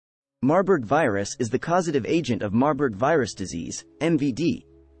Marburg virus is the causative agent of Marburg virus disease, MVD,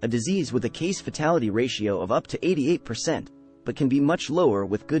 a disease with a case fatality ratio of up to 88%, but can be much lower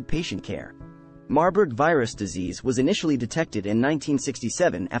with good patient care. Marburg virus disease was initially detected in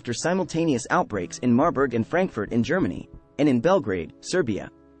 1967 after simultaneous outbreaks in Marburg and Frankfurt in Germany, and in Belgrade, Serbia.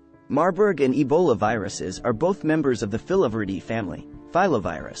 Marburg and Ebola viruses are both members of the Filoviridae family,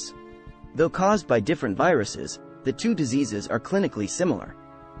 filovirus. Though caused by different viruses, the two diseases are clinically similar.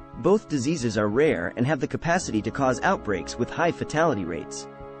 Both diseases are rare and have the capacity to cause outbreaks with high fatality rates.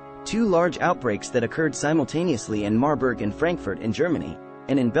 Two large outbreaks that occurred simultaneously in Marburg and Frankfurt in Germany,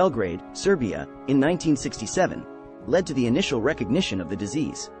 and in Belgrade, Serbia, in 1967, led to the initial recognition of the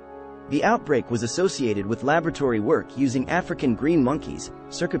disease. The outbreak was associated with laboratory work using African green monkeys,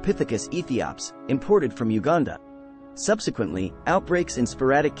 Cercopithecus aethiops, imported from Uganda. Subsequently, outbreaks in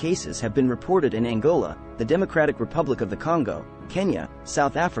sporadic cases have been reported in Angola, the Democratic Republic of the Congo, Kenya,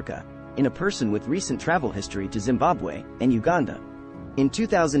 South Africa, in a person with recent travel history to Zimbabwe, and Uganda. In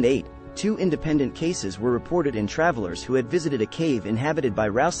 2008, two independent cases were reported in travelers who had visited a cave inhabited by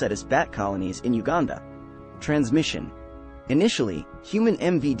Raucetus bat colonies in Uganda. Transmission. Initially, human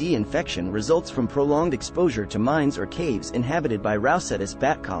MVD infection results from prolonged exposure to mines or caves inhabited by Raucetus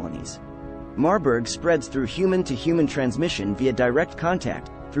bat colonies. Marburg spreads through human-to-human transmission via direct contact,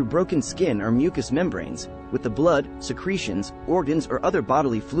 through broken skin or mucous membranes, with the blood, secretions, organs or other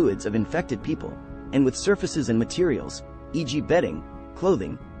bodily fluids of infected people, and with surfaces and materials, e.g. bedding,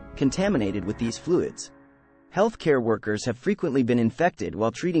 clothing, contaminated with these fluids. Healthcare workers have frequently been infected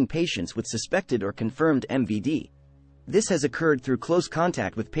while treating patients with suspected or confirmed MVD. This has occurred through close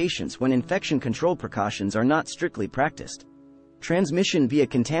contact with patients when infection control precautions are not strictly practiced. Transmission via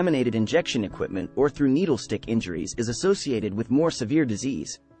contaminated injection equipment or through needle stick injuries is associated with more severe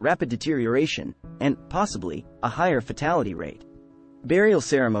disease, rapid deterioration, and, possibly, a higher fatality rate. Burial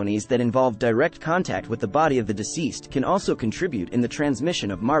ceremonies that involve direct contact with the body of the deceased can also contribute in the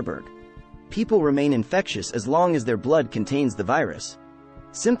transmission of Marburg. People remain infectious as long as their blood contains the virus.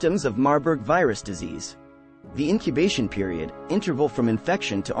 Symptoms of Marburg virus disease. The incubation period, interval from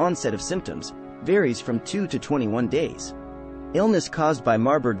infection to onset of symptoms, varies from 2 to 21 days. Illness caused by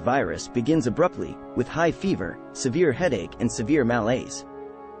Marburg virus begins abruptly, with high fever, severe headache and severe malaise.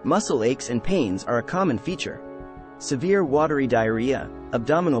 Muscle aches and pains are a common feature. Severe watery diarrhea,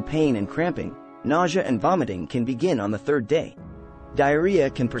 abdominal pain and cramping, nausea and vomiting can begin on the third day. Diarrhea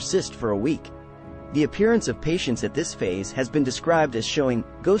can persist for a week. The appearance of patients at this phase has been described as showing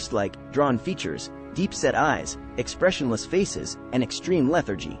ghost-like, drawn features, deep-set eyes, expressionless faces, and extreme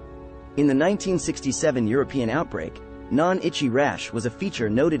lethargy. In the 1967 European outbreak, non-itchy rash was a feature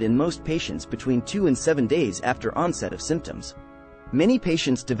noted in most patients between 2 and 7 days after onset of symptoms. Many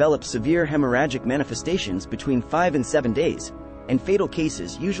patients develop severe hemorrhagic manifestations between 5 and 7 days, and fatal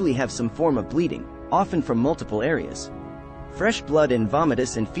cases usually have some form of bleeding, often from multiple areas. Fresh blood in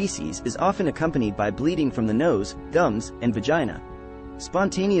vomitus and feces is often accompanied by bleeding from the nose, gums, and vagina.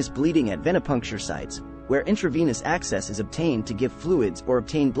 Spontaneous bleeding at venipuncture sites, where intravenous access is obtained to give fluids or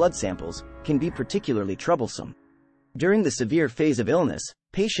obtain blood samples, can be particularly troublesome. During the severe phase of illness,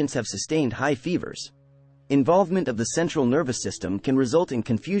 patients have sustained high fevers. Involvement of the central nervous system can result in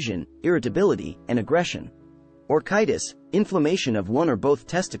confusion, irritability, and aggression. Orchitis, inflammation of one or both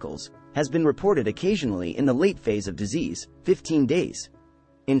testicles, has been reported occasionally in the late phase of disease, 15 days.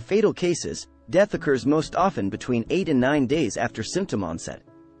 In fatal cases, death occurs most often between 8 and 9 days after symptom onset,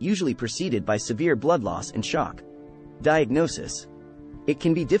 usually preceded by severe blood loss and shock. Diagnosis. It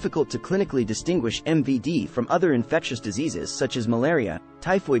can be difficult to clinically distinguish MVD from other infectious diseases such as malaria,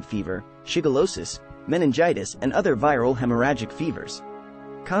 typhoid fever, shigellosis, meningitis, and other viral hemorrhagic fevers.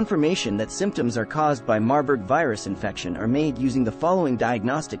 Confirmation that symptoms are caused by Marburg virus infection are made using the following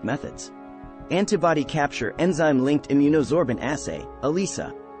diagnostic methods. Antibody capture enzyme-linked immunosorbent assay,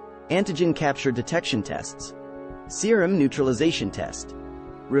 ELISA. Antigen capture detection tests. Serum neutralization test.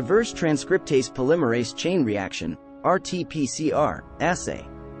 Reverse transcriptase polymerase chain reaction, RT-PCR, assay.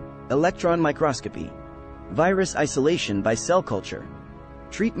 Electron microscopy. Virus isolation by cell culture.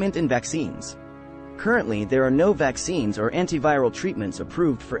 Treatment and vaccines. Currently, there are no vaccines or antiviral treatments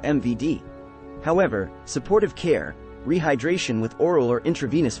approved for MVD. However, supportive care, rehydration with oral or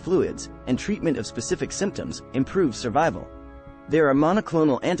intravenous fluids, and treatment of specific symptoms improve survival. There are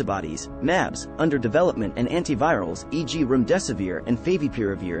monoclonal antibodies, MABs, under development and antivirals, e.g. remdesivir and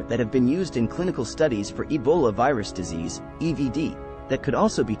favipiravir, that have been used in clinical studies for Ebola virus disease, EVD, that could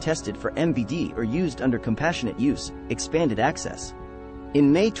also be tested for MVD or used under compassionate use, expanded access.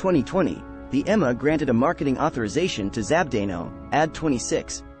 In May 2020, the EMA granted a marketing authorization to Zabdano,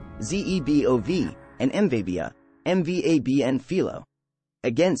 AD26, ZEBOV, and MVABIA, MVABN Philo.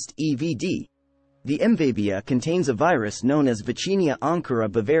 Against EVD. The MVABia contains a virus known as Vaccinia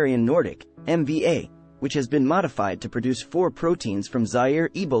Ankara Bavarian Nordic, MVA, which has been modified to produce 4 proteins from Zaire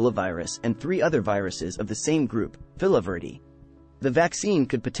Ebola virus and 3 other viruses of the same group, filavirdi. The vaccine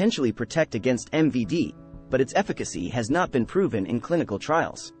could potentially protect against MVD, but its efficacy has not been proven in clinical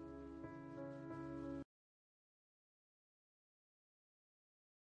trials.